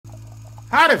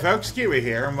Howdy folks, Keywii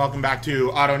here, and welcome back to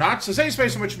Autonauts, a safe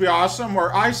space in which would be awesome,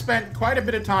 where I spent quite a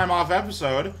bit of time off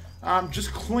episode,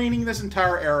 just cleaning this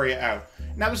entire area out.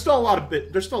 Now, there's still a lot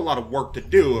of work to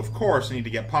do, of course. I need to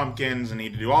get pumpkins, I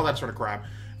need to do all that sort of crap.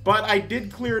 But I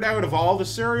did clear it out of all the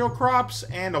cereal crops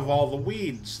and of all the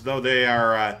weeds, though they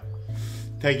are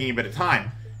taking a bit of time.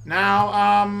 Now,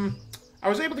 I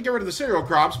was able to get rid of the cereal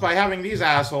crops by having these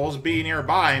assholes be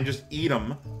nearby and just eat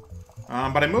them.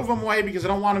 But I move them away because I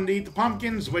don't want them to eat the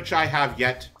pumpkins, which I have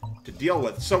yet to deal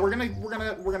with. So we're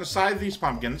gonna scythe these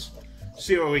pumpkins,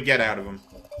 see what we get out of them.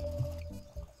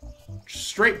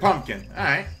 Straight pumpkin. All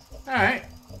right. I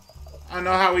don't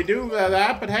know how we do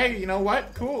that, but hey, you know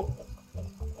what? Cool.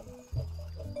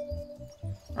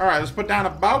 All right, let's put down a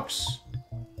box.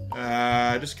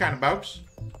 Just kind of box,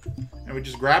 and we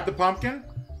just grab the pumpkin.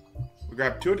 We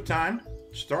grab two at a time.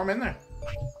 Just throw them in there.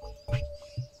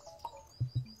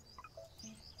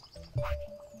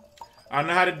 I don't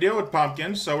know how to deal with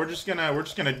pumpkins, so we're just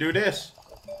gonna do this.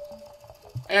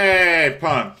 Hey,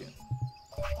 pumpkin.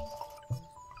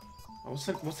 What's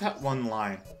that one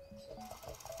line?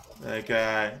 Like,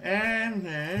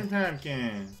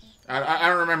 pumpkins. I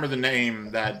don't remember the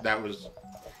name that was.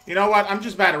 You know what? I'm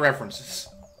just bad at references.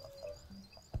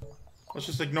 Let's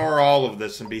just ignore all of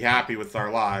this and be happy with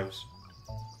our lives.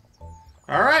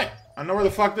 Alright. I don't know where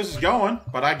the fuck this is going,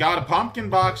 but I got a pumpkin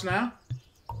box now.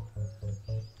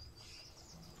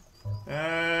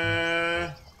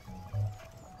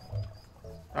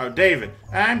 Oh, David.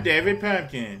 I'm David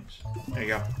Pumpkins. There you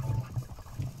go.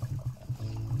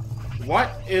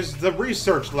 What is the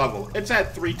research level? It's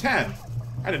at 310.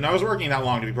 I didn't know I was working that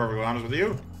long, to be perfectly honest with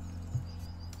you.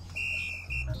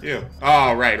 You.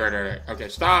 Oh, right. Okay,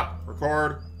 stop.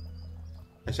 Record.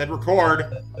 I said record.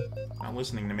 Not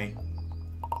listening to me.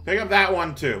 Pick up that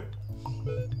one, too.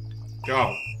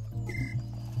 Go.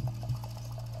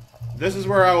 This is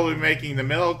where I will be making the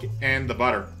milk and the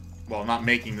butter. Well, not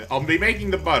making the... I'll be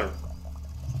making the butter.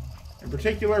 In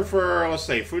particular for, let's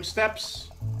say, foodstuffs.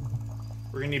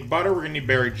 We're going to need butter. We're going to need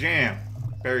berry jam.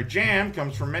 Berry jam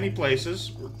comes from many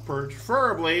places.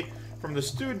 Preferably from the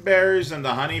stewed berries and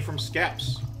the honey from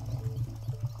skeps.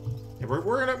 Yeah, we're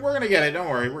gonna get it. Don't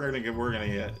worry. We're gonna get it.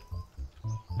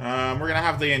 We're gonna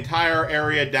have the entire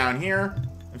area down here.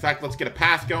 In fact, let's get a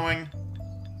path going.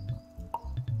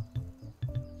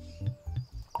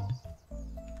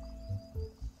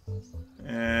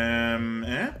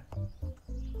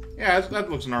 Yeah, that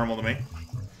looks normal to me.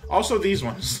 Also, these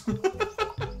ones.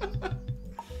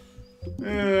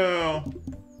 Oh.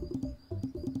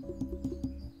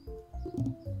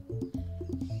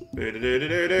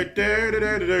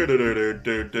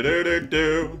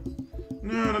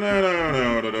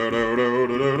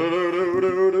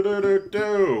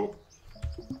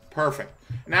 Perfect.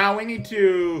 Now we need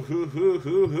to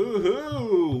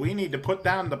we need to put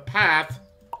down the path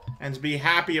and be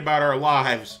happy about our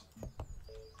lives.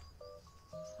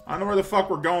 I don't know where the fuck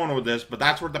we're going with this, but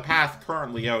that's where the path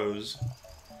currently goes.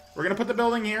 We're gonna put the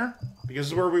building here because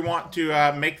this is where we want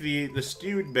to make the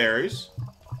stewed berries.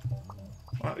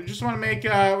 We just want to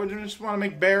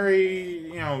make berry,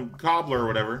 you know, cobbler or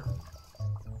whatever.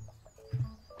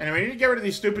 Anyway, we need to get rid of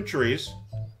these stupid trees,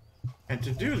 and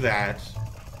to do that,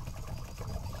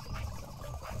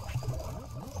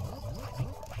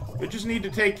 we just need to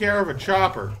take care of a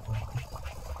chopper.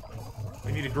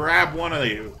 We need to grab one of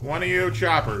you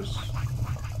choppers,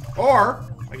 or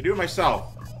I can do it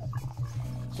myself.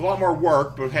 It's a lot more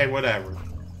work, but hey, whatever.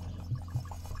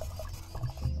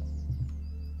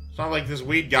 It's not like this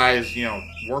weed guy is, you know,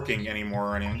 working anymore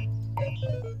or anything.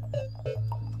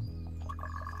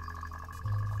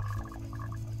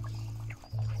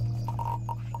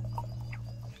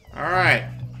 Alright.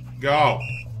 Go.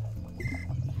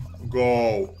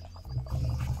 Go.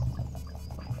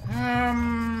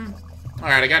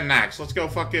 Alright, I got an axe. Let's go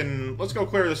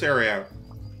clear this area out.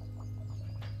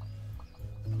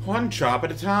 One chop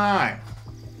at a time.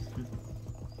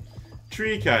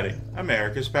 Tree cutting.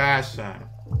 America's pastime.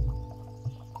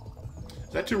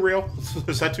 Is that too real?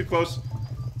 Is that too close?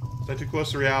 Is that too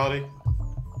close to reality?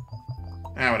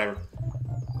 Ah, whatever.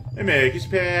 America's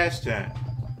pastime.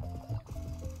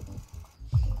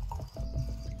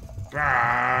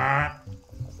 Bah.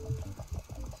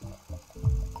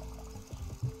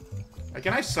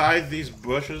 Can I scythe these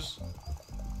bushes?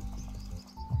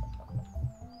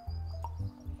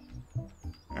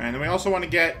 And then we also want to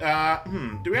get,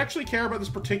 do we actually care about this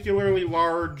particularly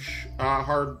large,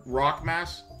 hard rock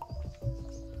mass?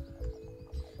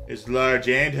 It's large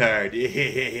and hard.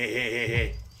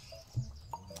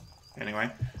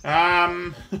 Anyway,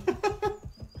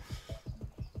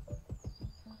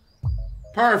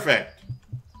 perfect.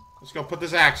 Let's go put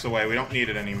this axe away. We don't need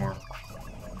it anymore.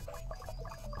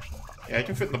 Yeah, it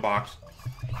can fit in the box.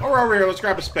 While we're over here, let's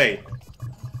grab a spade.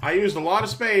 I used a lot of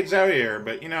spades out here,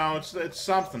 but, you know, it's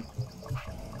something.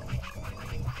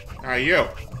 Alright, you.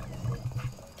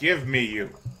 Give me you.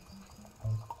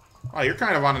 Oh, you're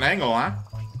kind of on an angle, huh?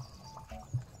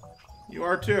 You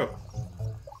are too.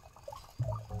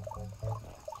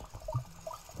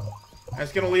 And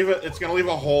it's gonna leave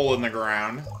a hole in the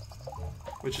ground,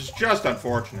 which is just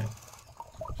unfortunate.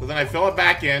 So then I fill it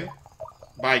back in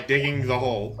by digging the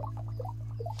hole.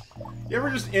 You ever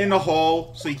just in a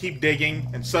hole, so you keep digging,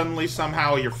 and suddenly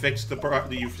somehow you fix the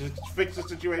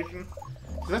situation?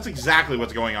 So that's exactly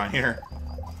what's going on here.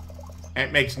 And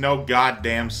it makes no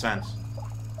goddamn sense.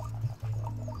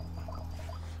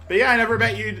 But yeah, I never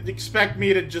bet you'd expect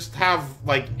me to just have,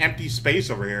 like, empty space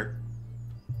over here.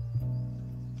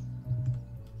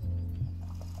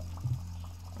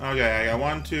 Okay, I got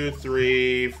 1, 2,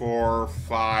 3, 4,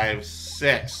 5,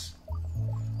 6.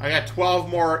 I got 12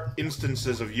 more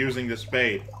instances of using the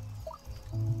spade.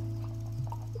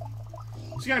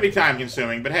 It's gonna be time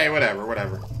consuming, but hey,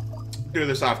 whatever. Do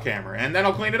this off camera. And then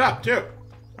I'll clean it up, too.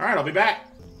 Alright, I'll be back.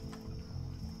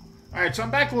 Alright, so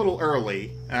I'm back a little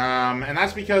early. And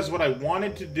that's because what I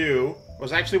wanted to do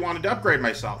was actually wanted to upgrade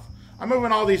myself. I'm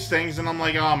moving all these things, and I'm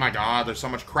like, oh my god, there's so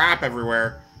much crap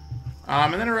everywhere.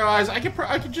 And then I realized I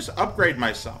could just upgrade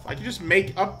myself. I could just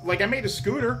make up, like I made a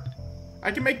scooter.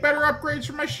 I can make better upgrades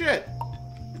for my shit.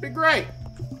 It'd be great.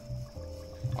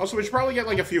 Also, we should probably get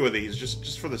like a few of these,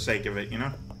 just for the sake of it, you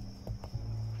know?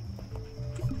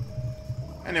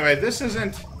 Anyway, this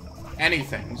isn't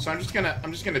anything, so I'm just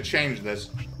gonna change this.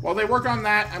 While they work on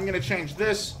that, I'm gonna change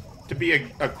this to be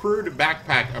a crude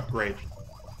backpack upgrade.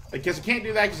 Because I can't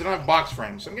do that because I don't have box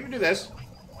frames. So I'm gonna do this.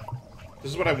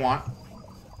 This is what I want.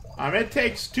 It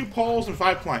takes 2 poles and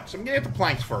 5 planks. So I'm gonna get the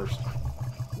planks first.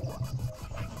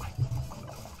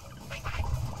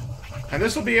 And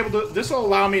this will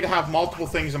allow me to have multiple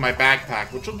things in my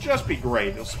backpack, which will just be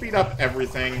great. It'll speed up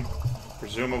everything,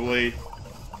 presumably.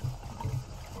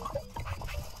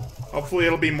 Hopefully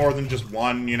it'll be more than just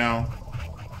one, you know.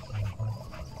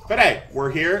 But hey,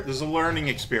 we're here. This is a learning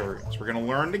experience. We're gonna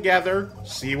learn together,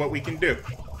 see what we can do.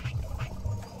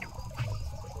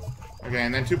 Okay,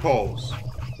 and then 2 poles.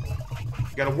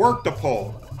 You gotta work the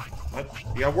pole.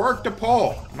 You gotta work the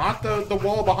pole, not the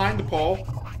wall behind the pole.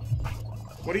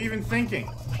 What are you even thinking?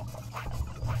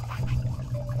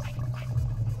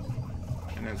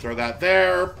 And then throw that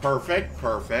there. Perfect,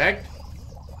 perfect.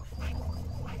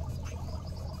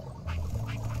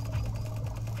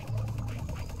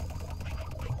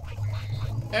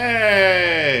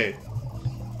 Hey!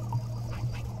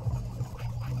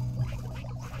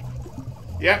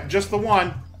 Yep, just the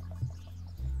one.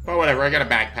 But whatever, I got a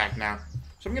backpack now.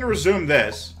 So I'm gonna resume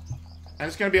this. And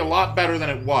it's gonna be a lot better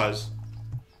than it was.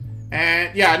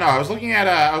 And yeah, no, I was looking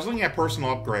at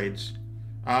personal upgrades.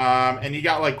 And you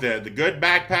got like the good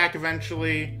backpack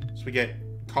eventually. So we get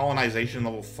colonization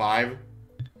level 5.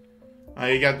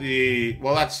 You got the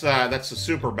that's the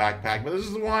super backpack, but this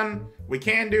is the one we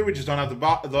can do. We just don't have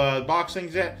the box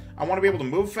things yet. I want to be able to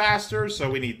move faster,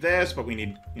 so we need this, but we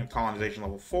need colonization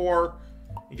level 4.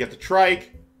 You get the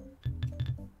trike,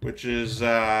 which is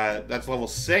that's level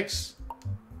 6.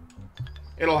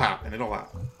 It'll happen. It'll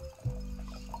happen.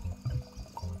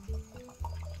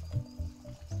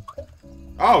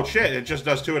 Oh, shit, it just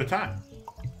does 2 at a time.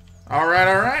 Alright,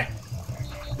 alright.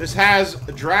 This has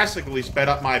drastically sped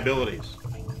up my abilities.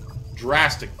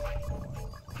 Drastically.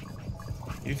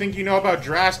 You think you know about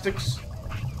drastics?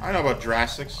 I know about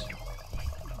drastics.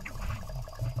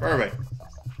 Perfect.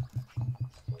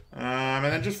 And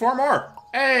then just 4 more.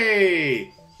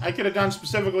 Hey! I could have done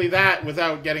specifically that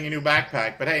without getting a new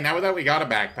backpack. But hey, now that we got a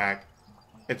backpack,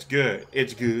 it's good.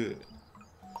 It's good.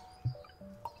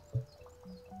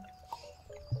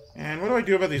 And what do I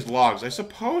do about these logs? I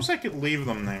suppose I could leave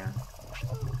them there.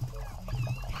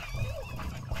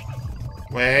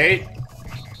 Wait.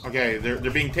 Okay, they're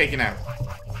being taken out.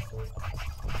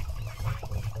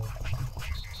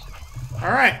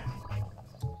 Alright.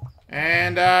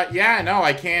 And, yeah, no,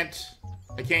 I can't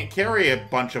carry a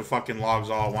bunch of fucking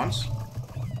logs all at once.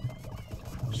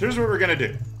 So here's what we're gonna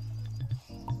do.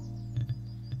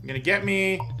 I'm gonna get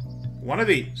me one of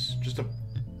these. Just a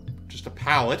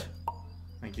pallet.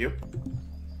 Thank you.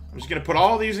 I'm just gonna put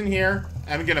all these in here.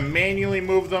 I'm gonna manually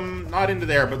move them, not into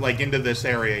there, but like into this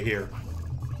area here.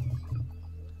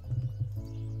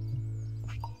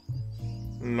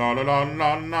 La la la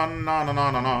la la la la la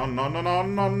la la la la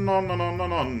la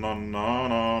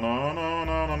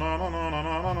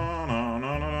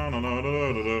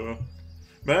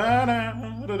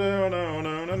la Hey,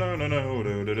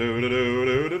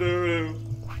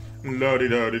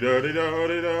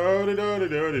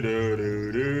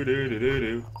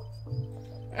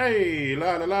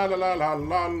 la la la la la la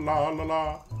la la la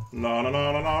la. La la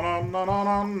la la la la la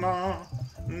la la.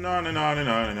 Na na na na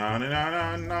na na na na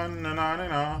na na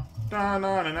na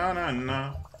na na na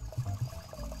na.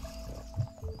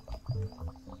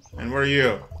 And where are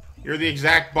you? You're the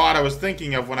exact bot I was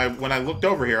thinking of when I looked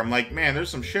over here. I'm like, man, there's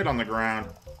some shit on the ground.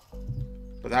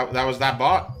 But that was that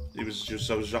bot. It was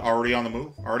already on the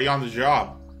move, already on the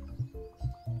job.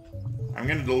 I'm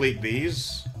gonna delete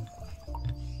these.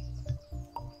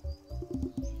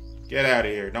 Get out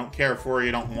of here. Don't care for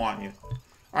you. Don't want you.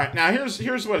 All right, now here's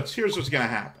what's gonna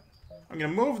happen. I'm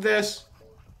gonna move this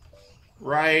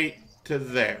right to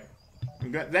there.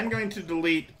 I'm then going to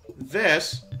delete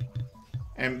this,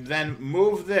 and then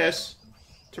move this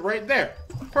to right there.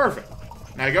 Perfect.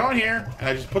 Now I go in here and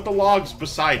I just put the logs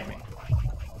beside me.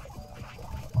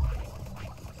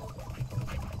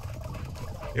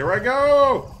 Here I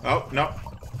go. Oh no.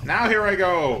 Now here I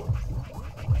go.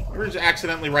 Or just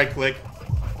accidentally right-click.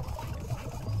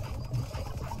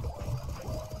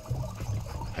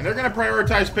 And they're going to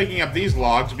prioritize picking up these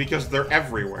logs because they're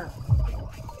everywhere.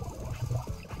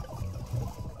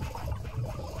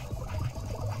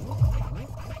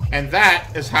 And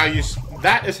that is how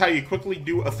you quickly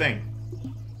do a thing.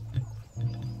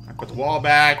 I put the wall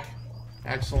back.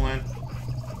 Excellent.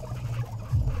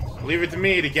 Leave it to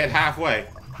me to get halfway.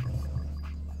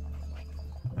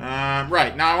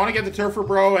 Right, now I want to get the Turfer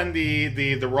Bro and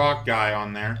the rock guy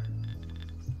on there.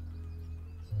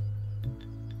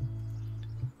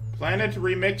 Planet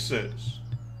remixes.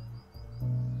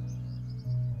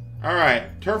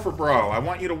 Alright, Turfer Bro, I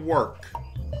want you to work.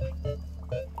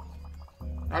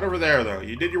 Not over there, though.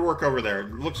 You did your work over there.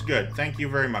 It looks good. Thank you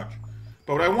very much.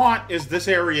 But what I want is this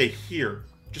area here.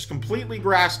 Just completely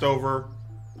grassed over.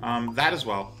 That as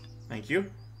well. Thank you.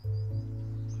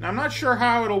 Now, I'm not sure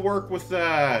how it'll work with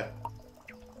the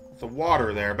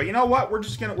water there. But you know what? We're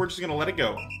just gonna let it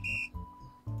go.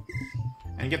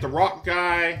 And get the rock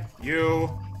guy. You.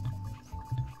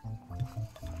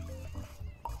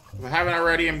 If I haven't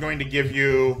already, I'm going to give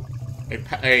you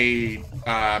a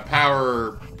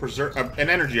power preserve, an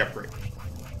energy upgrade.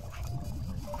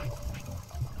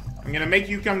 I'm gonna make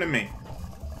you come to me.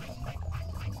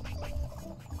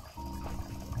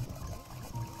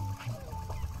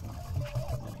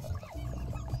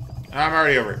 I'm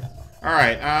already over here.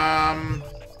 Alright,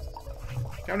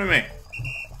 come to me.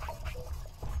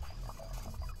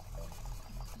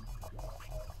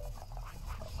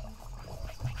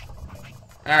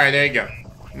 Alright, there you go.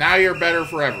 Now you're better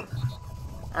forever.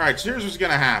 Alright, so here's what's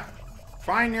gonna happen.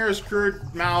 Find nearest crude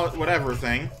mallet whatever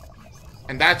thing.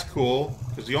 And that's cool,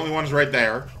 because the only one's right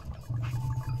there.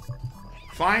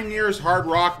 Find nearest hard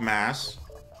rock mass.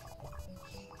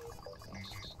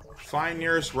 Find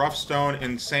nearest rough stone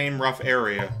in same rough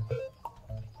area.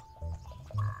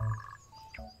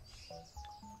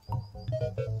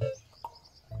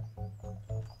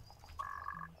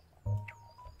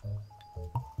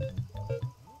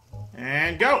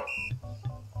 And go!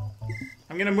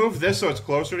 I'm gonna move this so it's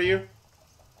closer to you.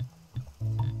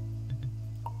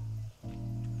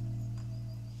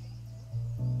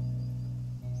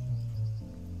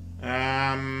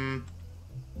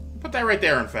 Put that right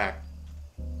there, in fact.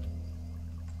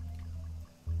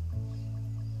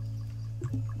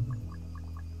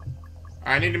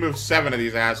 I need to move 7 of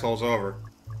these assholes over.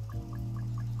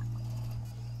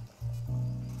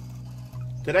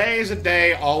 Today is a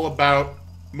day all about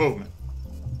movement.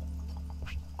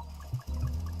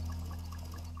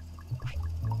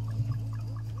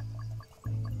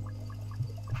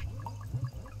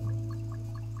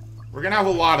 We're gonna have a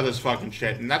lot of this fucking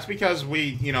shit, and that's because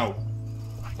we, you know,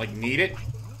 like, need it.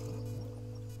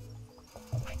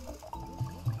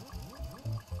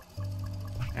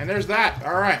 And there's that.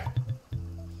 Alright.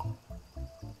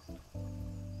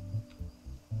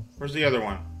 Where's the other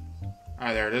one?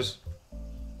 Ah, there it is.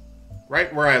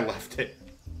 Right where I left it.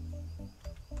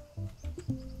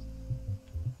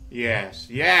 Yes,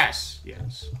 yes,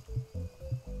 yes.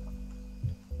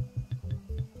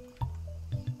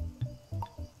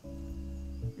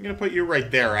 I'm gonna put you right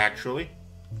there, actually.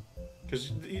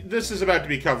 Because this is about to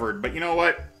be covered, but you know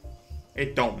what?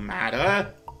 It don't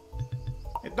matter.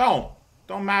 It don't.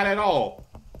 Don't matter at all.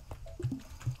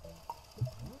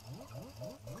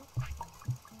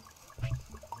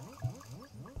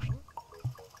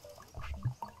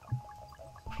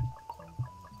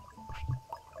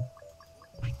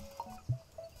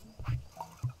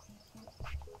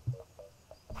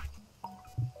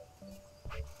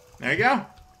 There you go.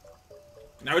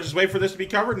 Now we just wait for this to be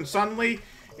covered, and suddenly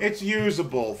it's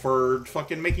usable for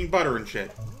fucking making butter and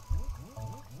shit.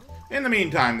 In the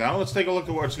meantime, though, let's take a look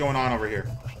at what's going on over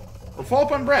here. We're full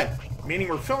up on bread, meaning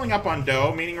we're filling up on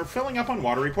dough, meaning we're filling up on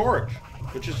watery porridge,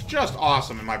 which is just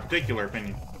awesome in my particular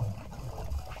opinion.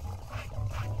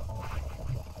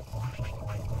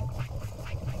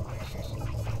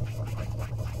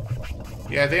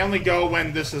 Yeah, they only go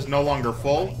when this is no longer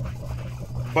full,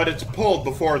 but it's pulled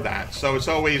before that, so it's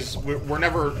always, we're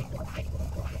never...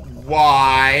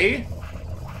 Why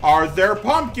are there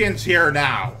pumpkins here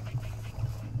now?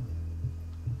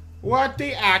 What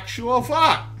the actual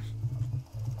fuck?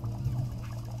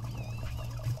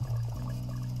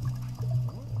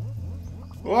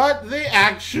 What the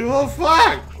actual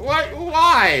fuck? What?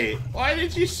 Why? Why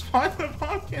did you spawn the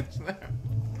pumpkins there?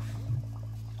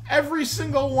 Every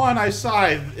single one I saw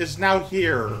is now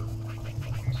here.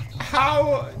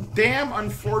 How damn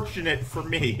unfortunate for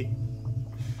me.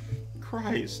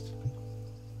 Christ.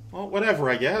 Well, whatever,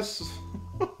 I guess.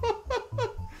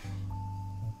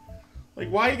 Like,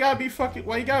 why you gotta be fucking...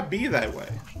 Why you gotta be that way?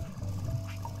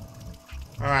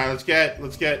 Alright, let's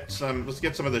get some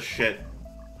of this shit.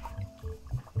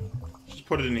 Just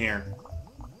put it in here.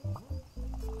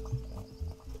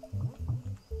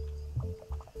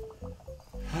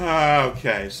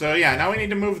 Okay, so yeah, now we need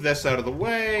to move this out of the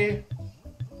way.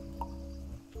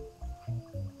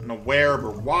 I don't know where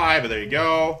or why, but there you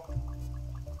go.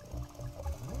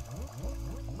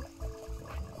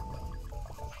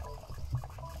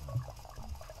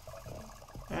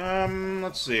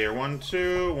 Let's see here. 1,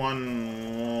 2,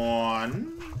 1,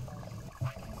 1.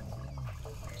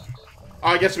 Oh,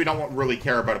 I guess we don't really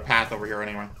care about a path over here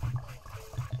anyway.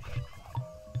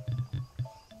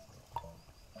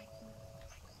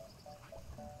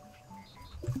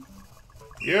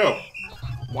 You!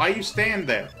 Why you stand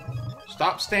there?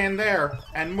 Stop stand there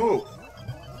and move.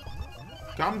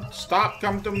 Come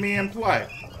to me and play.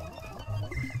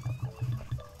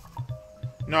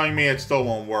 Knowing me, it still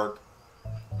won't work.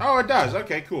 Oh, it does.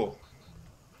 Okay, cool.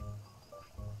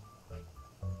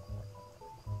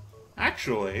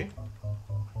 Actually,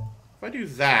 if I do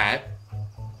that,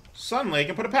 suddenly I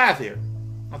can put a path here.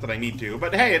 Not that I need to,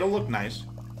 but hey, it'll look nice.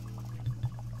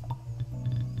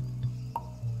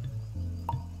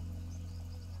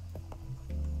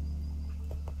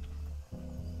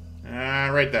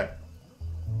 Right there.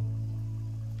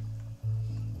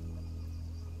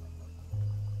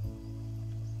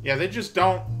 Yeah, they just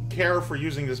don't care for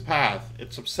using this path.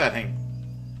 It's upsetting.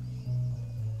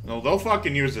 No, they'll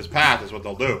fucking use this path is what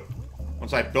they'll do.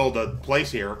 Once I build a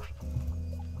place here.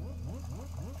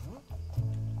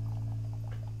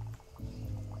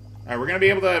 Alright, we're gonna be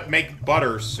able to make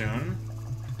butter soon.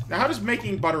 Now, how does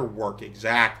making butter work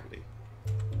exactly?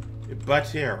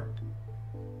 Butter.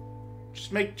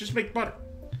 Just make butter.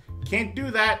 Can't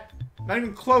do that. Not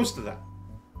even close to that.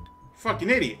 Fucking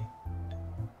idiot.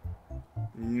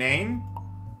 Name?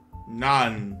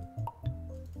 None.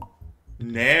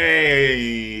 Name.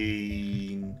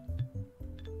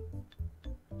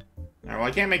 Alright, well,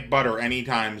 I can't make butter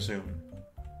anytime soon.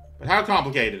 But how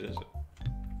complicated is it?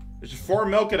 There's just 4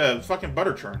 milk at a fucking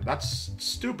butter churn. That's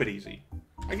stupid easy.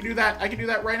 I can do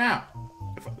that right now.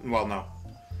 Well, no.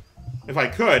 If I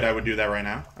could, I would do that right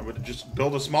now. I would just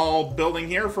build a small building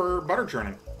here for butter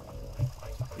churning.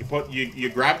 You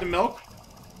grab the milk,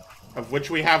 of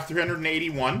which we have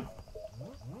 381,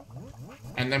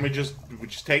 and then we just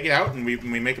take it out and we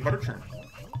make a butter churn.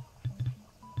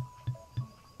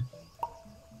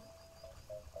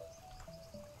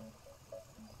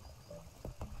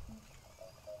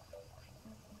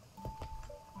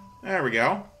 There we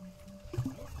go.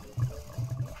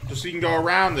 Just so you can go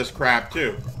around this crap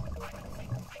too.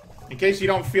 In case you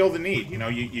don't feel the need, you know,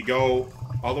 you go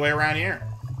all the way around here.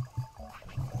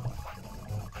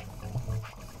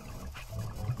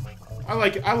 I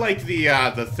like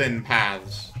the thin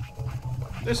paths.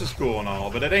 This is cool and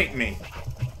all, but it ain't me.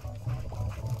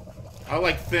 I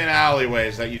like thin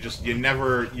alleyways that you're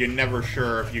never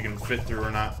sure if you can fit through or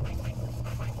not.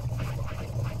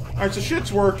 Alright, so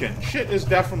shit's working. Shit is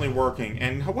definitely working.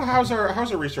 And how's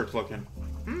our research looking?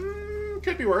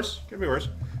 Could be worse. Could be worse.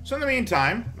 So in the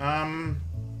meantime,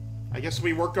 I guess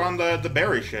we work on the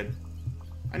berry shit.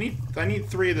 I need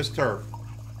 3 of this turf.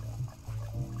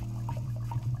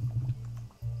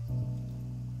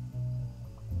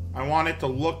 I want it to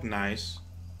look nice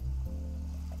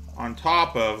on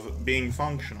top of being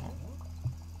functional.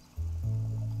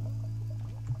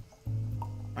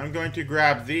 I'm going to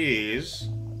grab these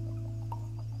and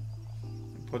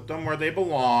put them where they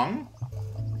belong,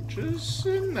 which is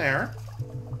in there.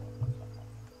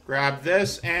 Grab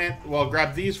this and, well,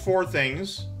 grab these 4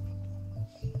 things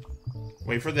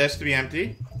Wait for this to be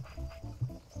empty.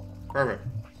 Perfect.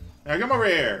 Now come over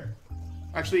here.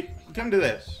 Actually, come to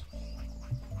this.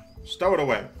 Stow it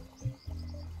away.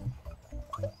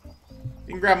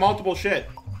 You can grab multiple shit.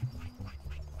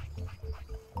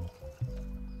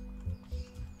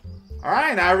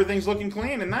 Alright, now everything's looking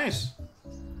clean and nice.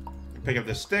 Pick up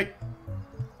this stick.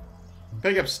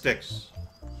 Pick up sticks.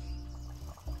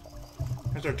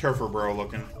 Here's our turfer bro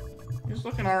looking. He's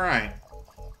looking alright.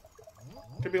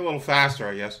 Could be a little faster,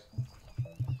 I guess.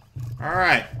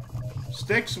 Alright.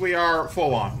 Sticks we are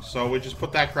full on, so we just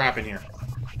put that crap in here.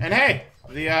 And hey,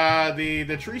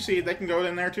 the tree seed, they can go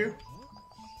in there too.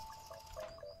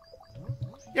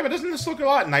 Yeah, but doesn't this look a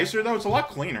lot nicer though? It's a lot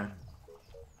cleaner.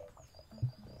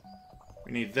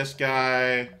 We need this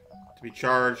guy to be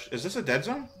charged. Is this a dead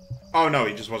zone? Oh no,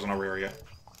 he just wasn't over here yet.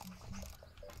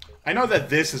 I know that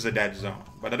this is a dead zone,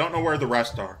 but I don't know where the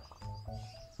rest are.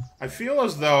 I feel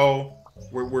as though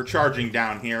we're charging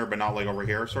down here, but not like over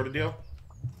here sort of deal.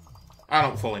 I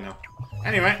don't fully know.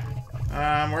 Anyway,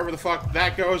 wherever the fuck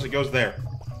that goes, it goes there.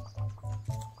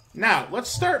 Now, let's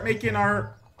start making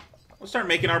our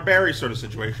berry sort of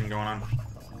situation going on.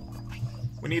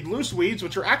 We need loose weeds,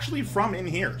 which are actually from in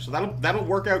here, so that'll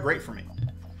work out great for me.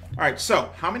 All right, so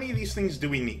how many of these things do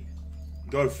we need?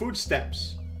 Go to food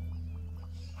steps.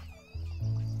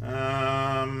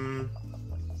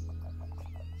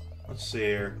 Let's see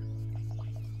here.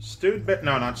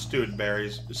 No, not stewed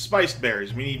berries. Spiced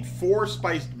berries. We need 4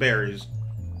 spiced berries.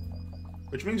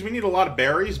 Which means we need a lot of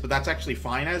berries, but that's actually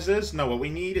fine as is. No, what we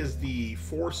need is the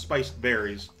 4 spiced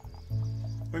berries.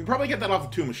 We can probably get that off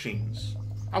of 2 machines.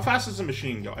 How fast does a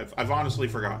machine go? I've honestly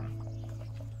forgotten.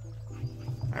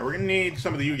 Alright, we're gonna need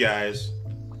some of you guys.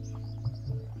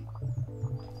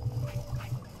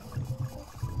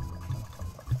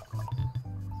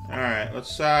 Alright,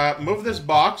 let's move this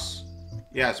box.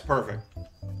 Yes, perfect.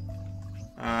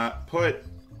 Put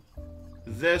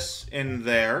this in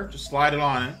there. Just slide it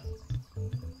on in.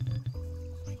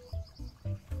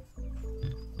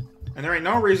 And there ain't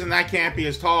no reason that can't be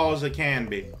as tall as it can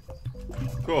be.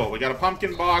 Cool, we got a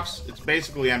pumpkin box. It's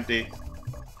basically empty.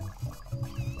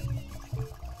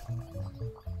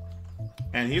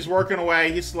 And he's working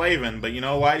away, he's slaving, but you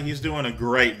know what? He's doing a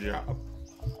great job.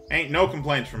 Ain't no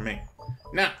complaints from me.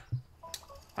 Now,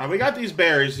 we got these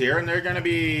berries here, and they're gonna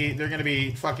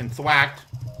be fucking thwacked.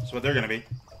 That's what they're gonna be.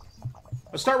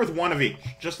 Let's start with 1 of each,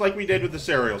 just like we did with the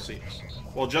cereal seeds.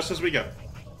 Well, just as we go.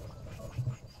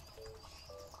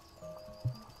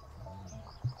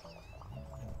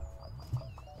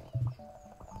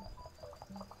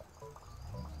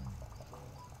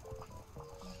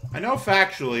 I know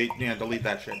factually... Yeah, delete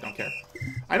that shit. Don't care.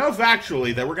 I know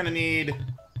factually that we're gonna need...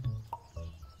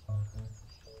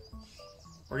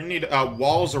 We're gonna need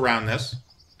walls around this.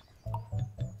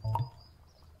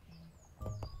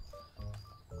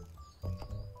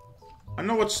 I don't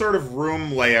know what sort of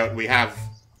room layout we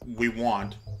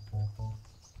want.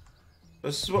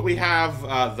 This is what we have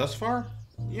thus far?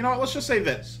 You know what, let's just say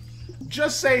this.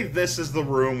 Just say this is the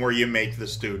room where you make the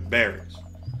stewed berries.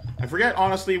 I forget,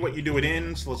 honestly, what you do it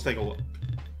in, so let's take a look.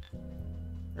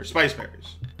 Or spice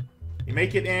berries. You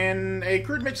make it in a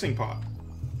crude mixing pot.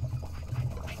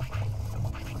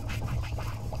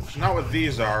 Which is not what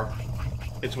these are.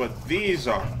 It's what these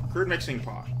are. Crude mixing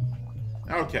pot.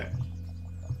 Okay.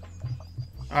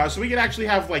 So we could actually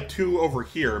have, like, 2 over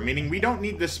here, meaning we don't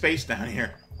need this space down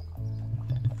here.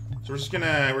 So we're just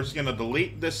gonna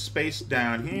delete this space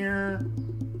down here.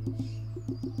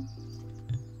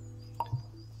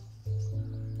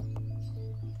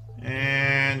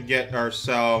 And get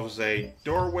ourselves a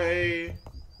doorway.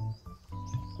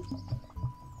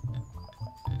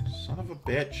 Son of a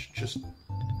bitch, just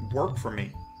work for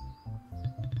me.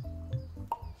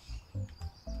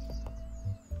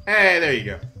 Hey, there you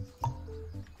go.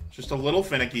 Just a little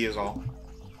finicky is all.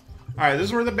 Alright, this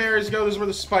is where the berries go, this is where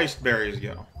the spiced berries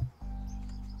go.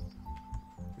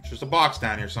 There's a box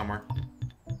down here somewhere.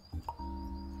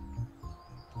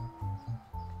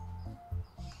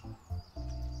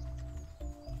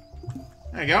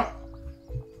 There you go.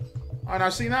 Oh, now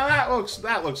see, now that looks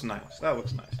nice. That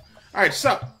looks nice. Alright,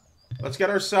 so let's get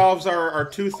ourselves our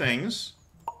 2 things.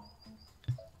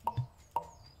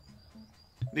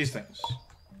 These things.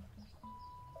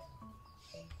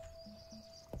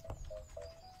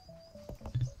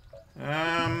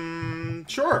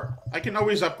 Sure. I can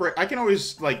always upgrade. I can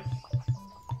always, like...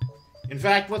 In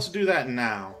fact, let's do that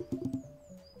now.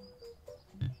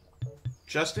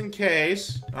 Just in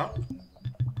case. Oh.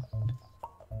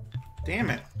 Damn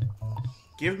it.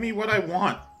 Give me what I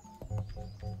want.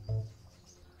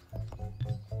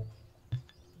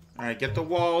 Alright, get the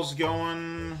walls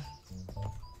going.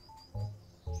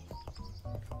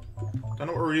 Don't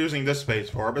know what we're using this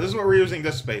space for, but this is what we're using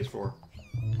this space for.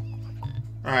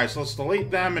 Alright, so let's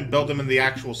delete them and build them in the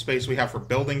actual space we have for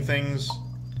building things.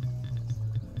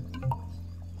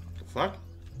 The fuck?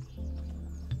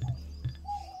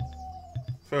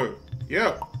 Food.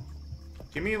 Yo!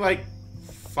 Give me like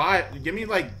 5, give me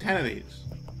like 10 of these.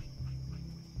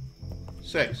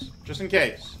 6, just in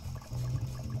case.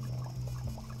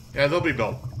 Yeah, they'll be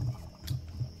built.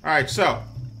 Alright, so,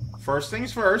 first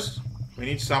things first, we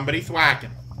need somebody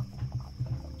thwacking.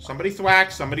 Somebody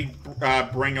thwack, somebody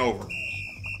bring over.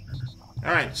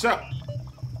 Alright, so,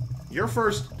 your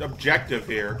first objective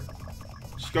here,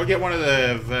 just go get one of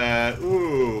the,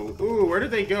 ooh, where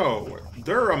did they go?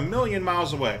 They're a million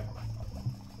miles away.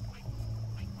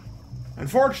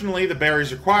 Unfortunately, the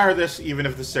berries require this, even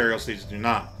if the cereal seeds do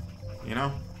not. You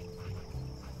know?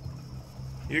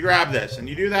 You grab this, and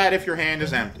you do that if your hand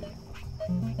is empty.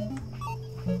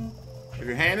 If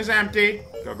your hand is empty,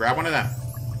 go grab one of them.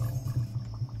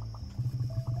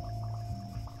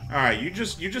 Alright, you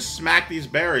just smack these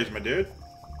berries, my dude.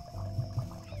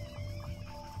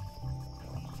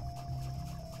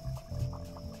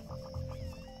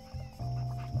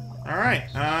 Alright,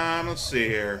 let's see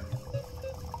here.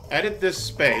 Edit this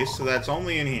space, so that's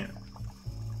only in here.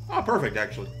 Oh, perfect,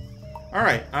 actually.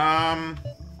 Alright,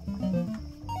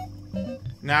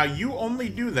 now you only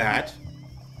do that,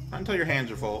 not until your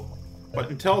hands are full, but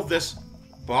until this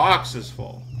box is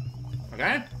full.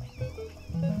 Okay?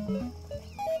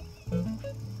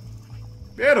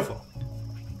 Beautiful.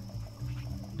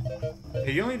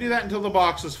 You only do that until the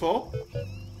box is full.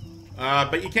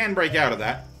 But you can break out of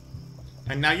that.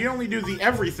 And now you only do the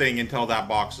everything until that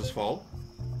box is full.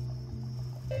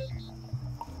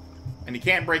 And you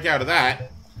can't break out of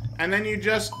that. And then you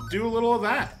just do a little of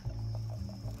that.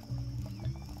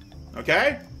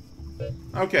 Okay?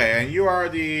 Okay, and you're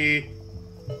the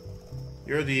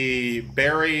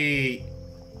berry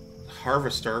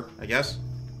harvester, I guess.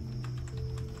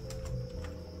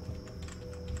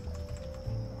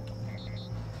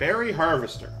 Berry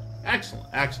harvester. Excellent,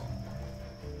 excellent.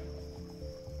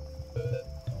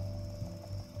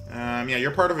 Yeah,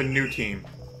 you're part of a new team.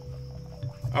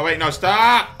 Oh, wait, no,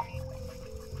 stop!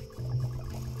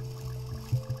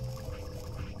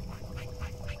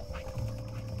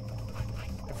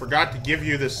 I forgot to give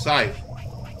you this scythe.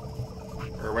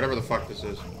 Or whatever the fuck this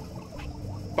is.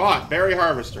 Bought, berry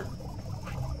harvester.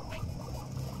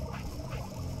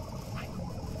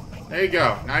 There you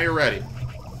go, now you're ready.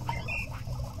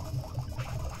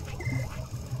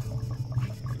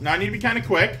 Now I need to be kind of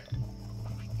quick.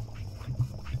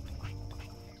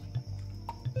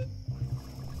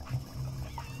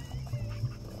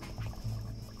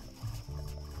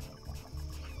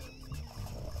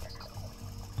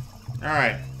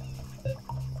 Alright.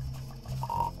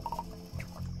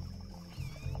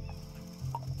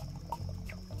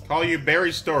 Call you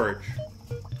berry storage.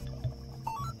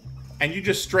 And you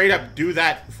just straight up do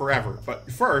that forever.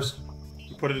 But first,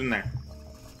 you put it in there.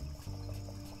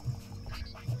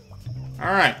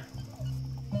 Alright.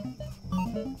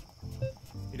 You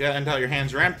do that until your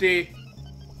hands are empty.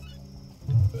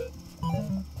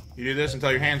 You do this until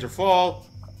your hands are full.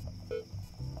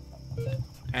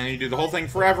 And you do the whole thing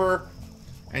forever.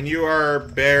 And you are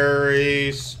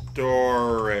berry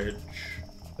storage.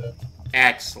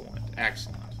 Excellent,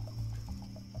 excellent.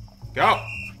 Go!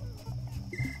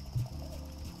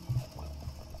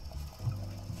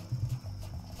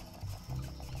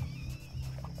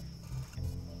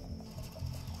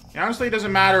 Honestly, it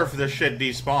doesn't matter if this shit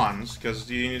despawns, because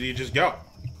you just go.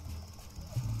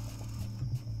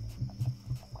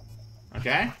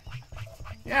 Okay?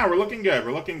 Yeah, we're looking good,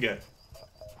 we're looking good.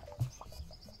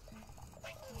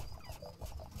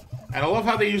 And I love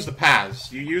how they use the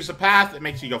paths. You use the path, it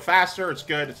makes you go faster, it's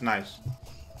good, it's nice.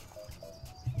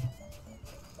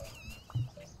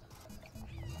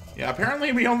 Yeah,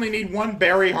 apparently we only need one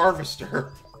berry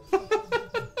harvester.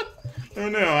 Oh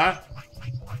no, huh?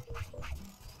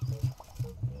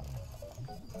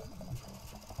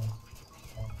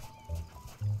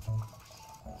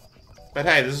 But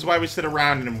hey, this is why we sit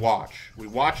around and watch. We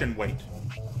watch and wait.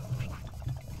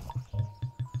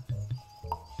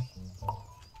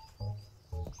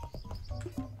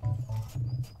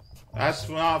 That's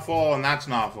not full, and that's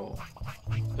not full.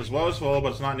 This was full,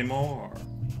 but it's not anymore.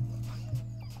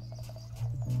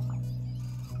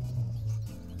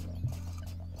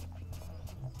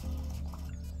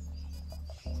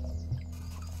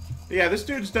 Yeah, this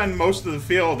dude's done most of the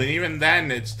field, and even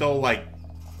then, it's still, like...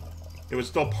 It was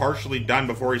still partially done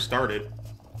before he started.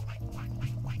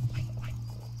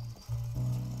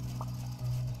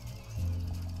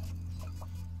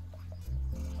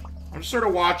 I'm I'm just sort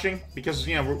of watching because,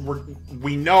 you know,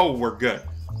 we know we're good.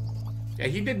 Yeah,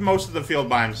 he did most of the field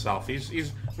by himself.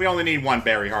 We only need one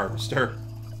berry harvester.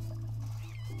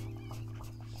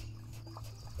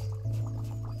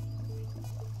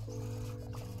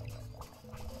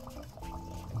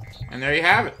 And there you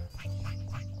have it.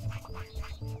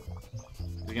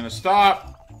 He's gonna stop.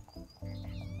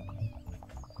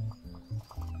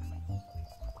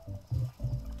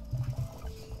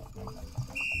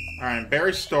 Alright,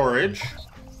 berry storage.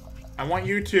 I want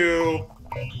you to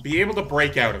be able to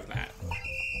break out of that.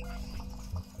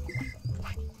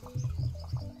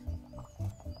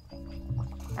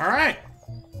 Alright.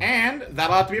 And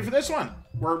that'll have to be it for this one.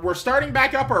 We're starting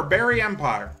back up our berry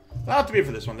empire. That'll have to be it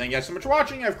for this one. Thank you guys so much for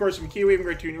watching. Of course, I'm Keywii. Have a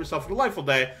great tune yourself a delightful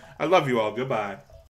day. I love you all. Goodbye.